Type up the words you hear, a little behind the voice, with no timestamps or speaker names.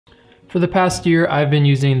For the past year, I've been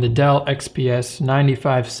using the Dell XPS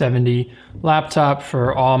 9570 laptop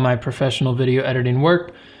for all my professional video editing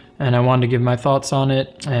work, and I wanted to give my thoughts on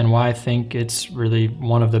it and why I think it's really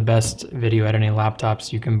one of the best video editing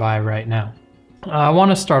laptops you can buy right now. I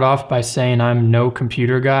want to start off by saying I'm no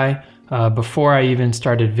computer guy. Before I even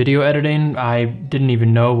started video editing, I didn't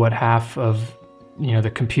even know what half of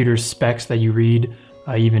the computer specs that you read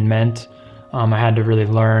even meant. I had to really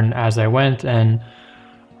learn as I went, and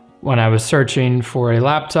when I was searching for a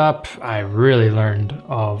laptop, I really learned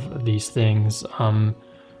all of these things.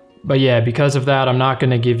 But yeah, because of that, I'm not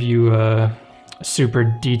going to give you a super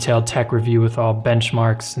detailed tech review with all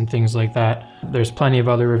benchmarks and things like that. There's plenty of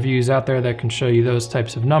other reviews out there that can show you those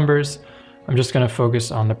types of numbers. I'm just going to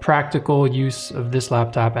focus on the practical use of this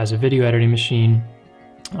laptop as a video editing machine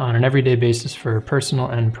on an everyday basis for personal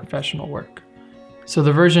and professional work. So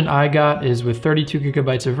the version I got is with 32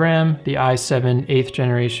 gigabytes of RAM, the i7 8th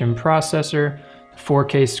generation processor,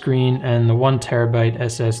 4K screen, and the 1 terabyte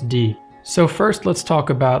SSD. So first, let's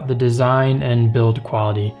talk about the design and build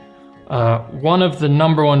quality. One of the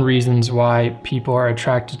 #1 reasons why people are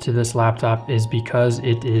attracted to this laptop is because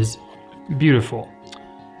it is beautiful.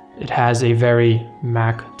 It has a very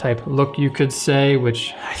Mac type look, you could say,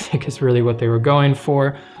 which I think is really what they were going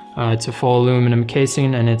for. It's a full aluminum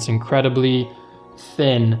casing and it's incredibly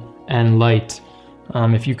thin and light.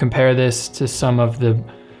 If you compare this to some of the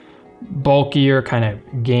bulkier kind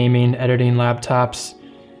of gaming editing laptops,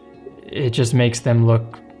 it just makes them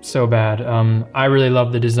look so bad. I really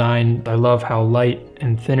love the design. I love how light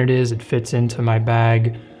and thin it is. It fits into my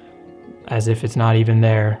bag as if it's not even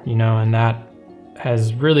there, and that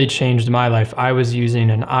has really changed my life. I was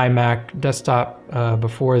using an iMac desktop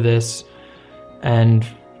before this, and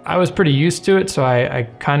I was pretty used to it, so I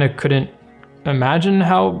kind of couldn't imagine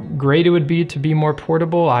how great it would be to be more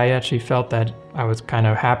portable. I actually felt that I was kind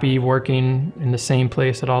of happy working in the same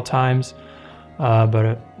place at all times, but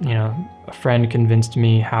a friend convinced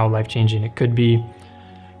me how life-changing it could be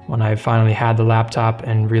when I finally had the laptop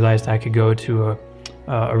and realized I could go to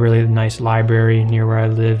a really nice library near where I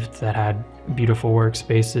lived that had beautiful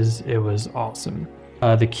workspaces. It was awesome.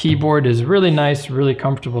 The keyboard is really nice, really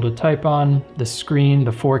comfortable to type on. The screen,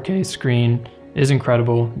 the 4K screen, is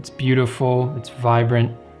incredible. It's beautiful, it's vibrant.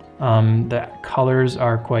 The colors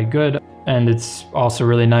are quite good. And it's also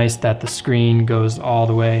really nice that the screen goes all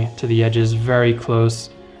the way to the edges, very close.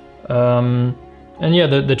 And yeah,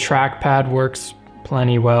 the trackpad works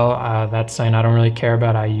plenty well. That's something I don't really care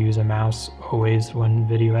about. I use a mouse always when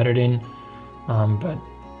video editing. But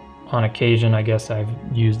on occasion, I guess I've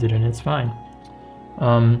used it and it's fine.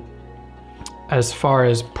 As far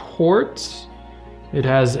as ports, it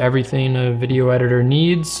has everything a video editor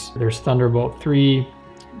needs. There's Thunderbolt 3,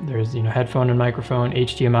 there's headphone and microphone,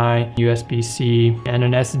 HDMI, USB-C, and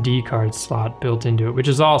an SD card slot built into it, which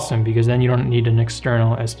is awesome because then you don't need an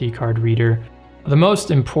external SD card reader. The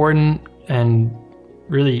most important and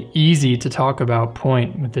really easy to talk about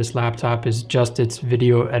point with this laptop is just its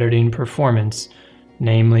video editing performance.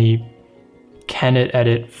 Namely, can it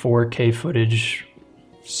edit 4K footage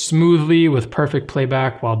smoothly with perfect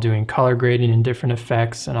playback while doing color grading and different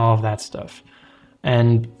effects and all of that stuff?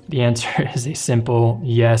 And the answer is a simple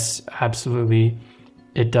yes, absolutely.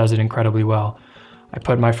 It does it incredibly well. I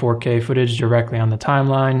put my 4K footage directly on the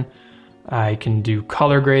timeline. I can do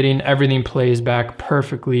color grading. Everything plays back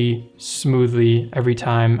perfectly, smoothly every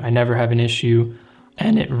time. I never have an issue,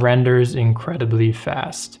 and it renders incredibly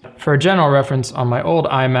fast. For a general reference, on my old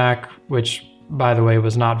iMac, which by the way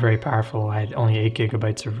was not very powerful, I had only 8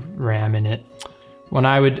 gigabytes of RAM in it. When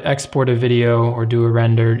I would export a video or do a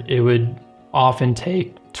render, it would often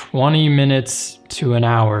take 20 minutes to an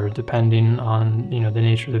hour, depending on the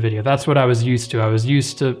nature of the video. That's what I was used to. I was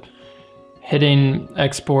used to hitting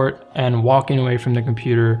export and walking away from the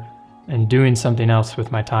computer and doing something else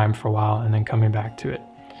with my time for a while and then coming back to it.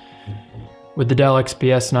 With the Dell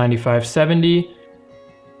XPS 9570,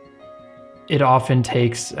 it often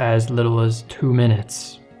takes as little as 2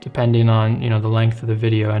 minutes, depending on the length of the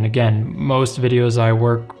video. And again, most videos I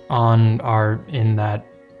work on are in that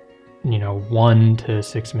 1 to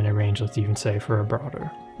 6 minute range, let's even say, for a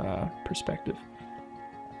broader perspective.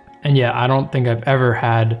 And yeah, I don't think I've ever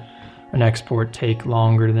had an export take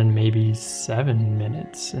longer than maybe 7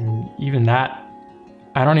 minutes. And even that,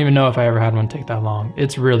 I don't even know if I ever had one take that long.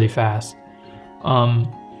 It's really fast.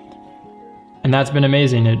 And that's been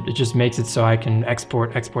amazing. It just makes it so I can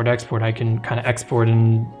export. I can kind of export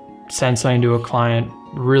and send something to a client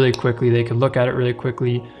really quickly. They could look at it really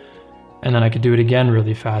quickly, and then I could do it again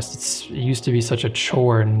really fast. It used to be such a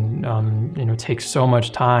chore, and it takes so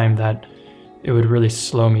much time that it would really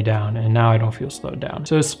slow me down, and now I don't feel slowed down.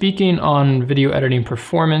 So speaking on video editing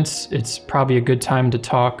performance, it's probably a good time to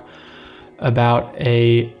talk about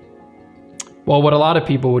what a lot of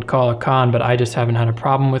people would call a con, but I just haven't had a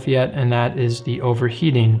problem with yet, and that is the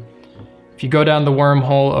overheating. If you go down the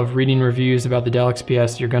wormhole of reading reviews about the Dell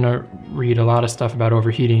XPS, you're gonna read a lot of stuff about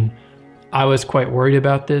overheating. I was quite worried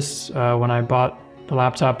about this when I bought the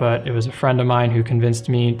laptop, but it was a friend of mine who convinced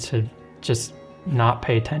me to just not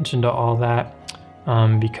pay attention to all that,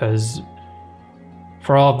 because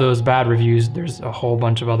for all of those bad reviews, there's a whole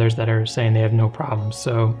bunch of others that are saying they have no problems.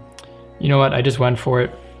 So you know what, I just went for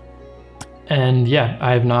it. And yeah,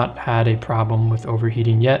 I have not had a problem with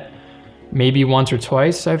overheating yet. Maybe once or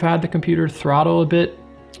twice I've had the computer throttle a bit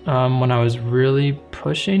when I was really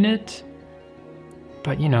pushing it.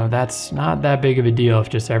 But you know, that's not that big of a deal if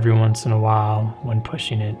just every once in a while when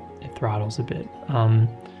pushing it, it throttles a bit.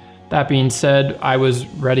 That being said, I was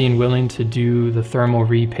ready and willing to do the thermal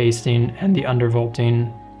repasting and the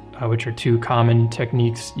undervolting, which are two common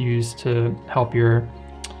techniques used to help your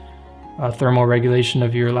thermal regulation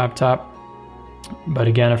of your laptop. But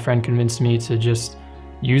again, a friend convinced me to just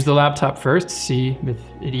use the laptop first, see if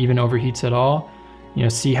it even overheats at all, you know,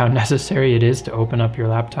 see how necessary it is to open up your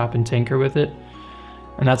laptop and tinker with it.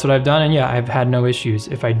 And that's what I've done, and yeah, I've had no issues.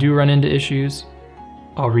 If I do run into issues,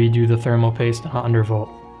 I'll redo the thermal paste and I'll undervolt.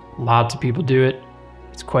 Lots of people do it.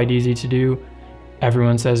 It's quite easy to do.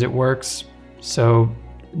 Everyone says it works. So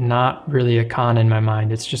not really a con in my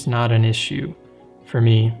mind. It's just not an issue for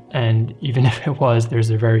me. And even if it was, there's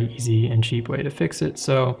a very easy and cheap way to fix it.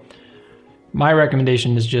 So my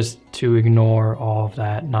recommendation is just to ignore all of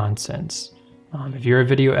that nonsense. If you're a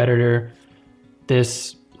video editor,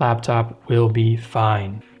 this laptop will be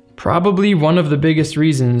fine. Probably one of the biggest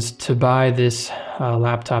reasons to buy this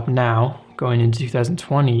laptop now, going into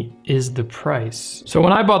 2020, is the price. So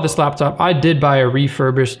when I bought this laptop, I did buy a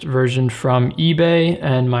refurbished version from eBay,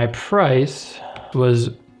 and my price was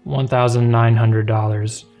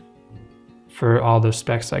 $1,900 for all the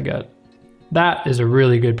specs I got. That is a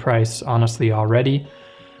really good price, honestly, already.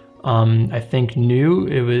 I think new,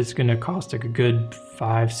 it was gonna cost like a good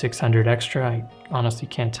 $500-600 extra. I honestly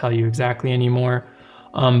can't tell you exactly anymore.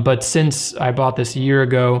 But since I bought this a year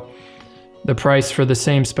ago, the price for the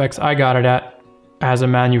same specs I got it at as a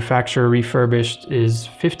manufacturer refurbished is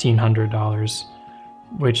 $1,500,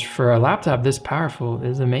 which for a laptop this powerful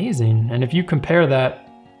is amazing. And if you compare that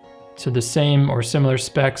to the same or similar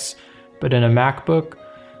specs, but in a MacBook,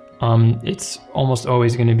 it's almost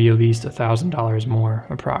always going to be at least $1,000 more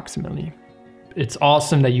approximately. It's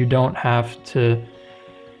awesome that you don't have to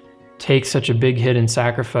take such a big hit and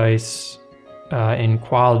sacrifice in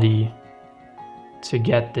quality to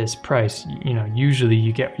get this price. You know, usually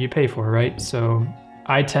you get what you pay for, right? So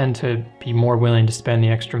I tend to be more willing to spend the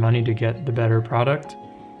extra money to get the better product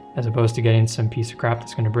as opposed to getting some piece of crap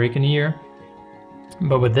that's going to break in a year.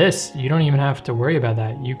 But with this, you don't even have to worry about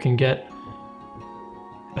that. You can get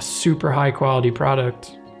a super high quality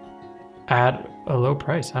product at a low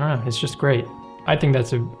price. I don't know, it's just great. I think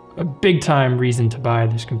that's a big time reason to buy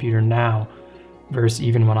this computer now versus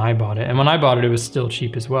even when I bought it. And when I bought it, it was still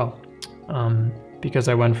cheap as well, because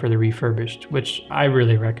I went for the refurbished, which I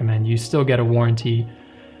really recommend. You still get a warranty,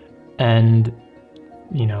 and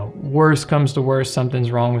you know, worst comes to worst,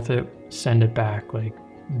 something's wrong with it, send it back. Like,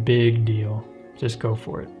 big deal, just go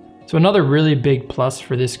for it. So another really big plus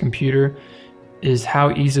for this computer is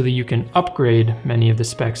how easily you can upgrade many of the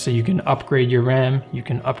specs. So you can upgrade your RAM, you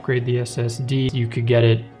can upgrade the SSD, you could get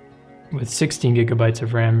it with 16 gigabytes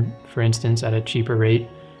of RAM, for instance, at a cheaper rate,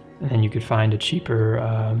 and then you could find a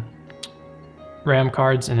cheaper RAM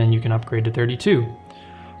cards, and then you can upgrade to 32.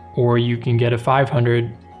 Or you can get a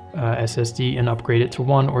 500 SSD and upgrade it to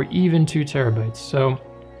 1 or even 2 terabytes. So,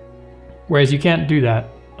 whereas you can't do that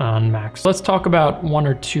on Macs. Let's talk about 1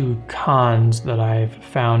 or 2 cons that I've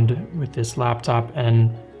found with this laptop,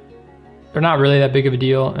 and they're not really that big of a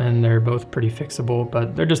deal, and they're both pretty fixable,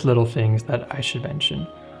 but they're just little things that I should mention.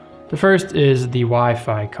 The first is the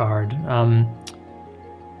Wi-Fi card.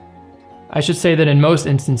 I should say that in most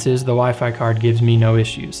instances, the Wi-Fi card gives me no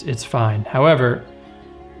issues. It's fine. However,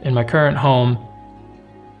 in my current home,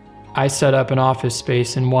 I set up an office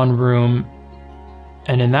space in one room,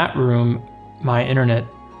 and in that room, my internet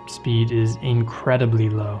speed is incredibly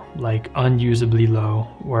low, like unusably low,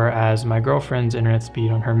 whereas my girlfriend's internet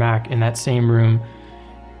speed on her Mac in that same room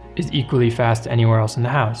is equally fast anywhere else in the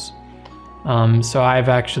house. So I've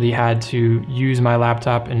actually had to use my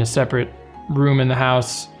laptop in a separate room in the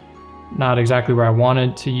house, not exactly where I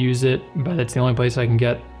wanted to use it, but it's the only place I can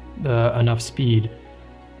get enough speed.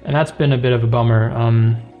 And that's been a bit of a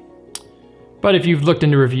bummer. But if you've looked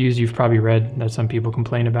into reviews, you've probably read that some people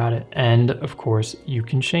complain about it. And of course, you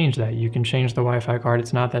can change that. You can change the Wi-Fi card.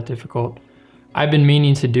 It's not that difficult. I've been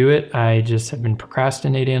meaning to do it. I just have been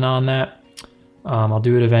procrastinating on that. I'll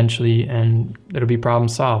do it eventually and it'll be problem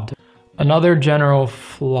solved. Another general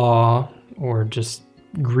flaw, or just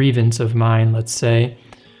grievance of mine, let's say,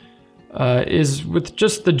 is with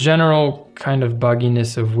just the general kind of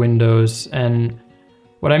bugginess of Windows. And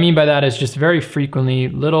what I mean by that is just very frequently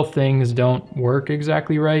little things don't work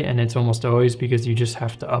exactly right, and it's almost always because you just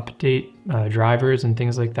have to update drivers and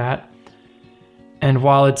things like that. And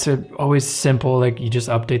while it's always simple, like you just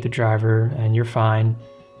update the driver and you're fine,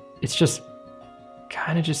 it's just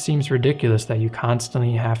kind of just seems ridiculous that you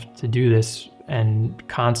constantly have to do this, and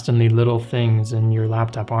constantly little things in your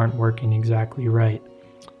laptop aren't working exactly right.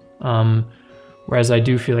 Whereas I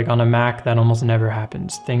do feel like on a Mac that almost never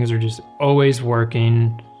happens. Things are just always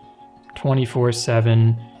working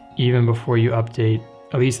 24/7, even before you update.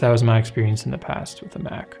 At least that was my experience in the past with the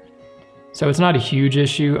Mac. So it's not a huge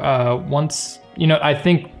issue. I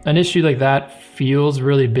think an issue like that feels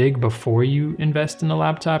really big before you invest in a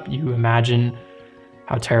laptop. You imagine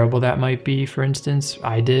how terrible that might be, for instance.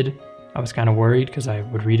 I did. I was kind of worried because I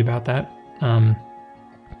would read about that.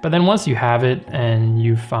 But then once you have it and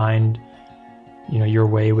you find, your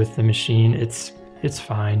way with the machine, it's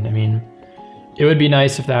fine. I mean, it would be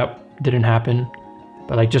nice if that didn't happen.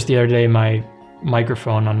 But like just the other day, my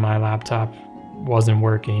microphone on my laptop wasn't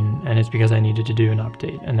working, and it's because I needed to do an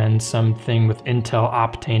update. And then something with Intel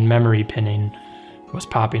Optane memory pinning was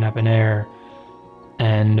popping up in error.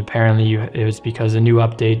 And apparently it was because a new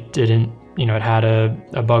update didn't, it had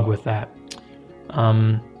a bug with that.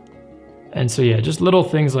 And so yeah, just little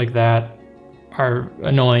things like that are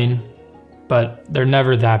annoying, but they're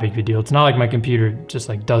never that big of a deal. It's not like my computer just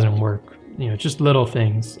like doesn't work, just little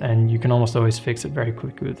things, and you can almost always fix it very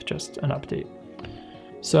quickly with just an update.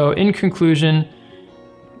 So in conclusion,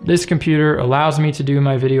 this computer allows me to do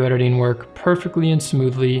my video editing work perfectly and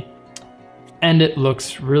smoothly, and it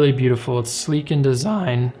looks really beautiful. It's sleek in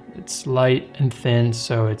design, it's light and thin,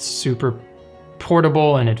 so it's super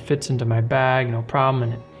portable and it fits into my bag, no problem,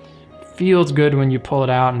 and it feels good when you pull it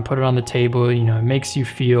out and put it on the table. It makes you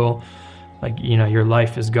feel like, your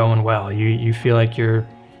life is going well. You feel like you're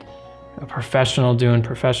a professional doing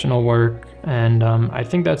professional work, and I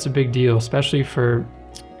think that's a big deal, especially for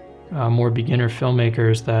more beginner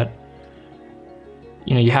filmmakers that,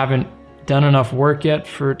 you haven't done enough work yet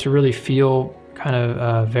to really feel kind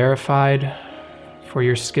of verified for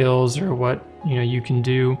your skills or what, you can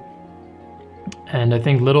do. And I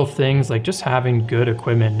think little things like just having good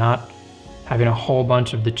equipment, not having a whole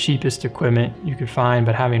bunch of the cheapest equipment you could find,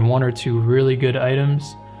 but having one or two really good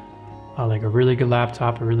items, like a really good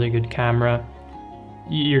laptop, a really good camera,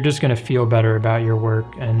 you're just going to feel better about your work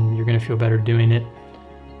and you're going to feel better doing it.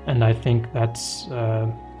 And I think that's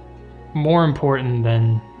more important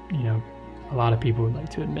than, a lot of people would like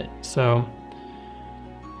to admit. So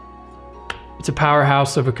it's a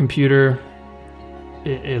powerhouse of a computer.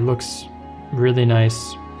 It looks really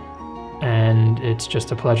nice, and it's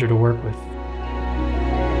just a pleasure to work with.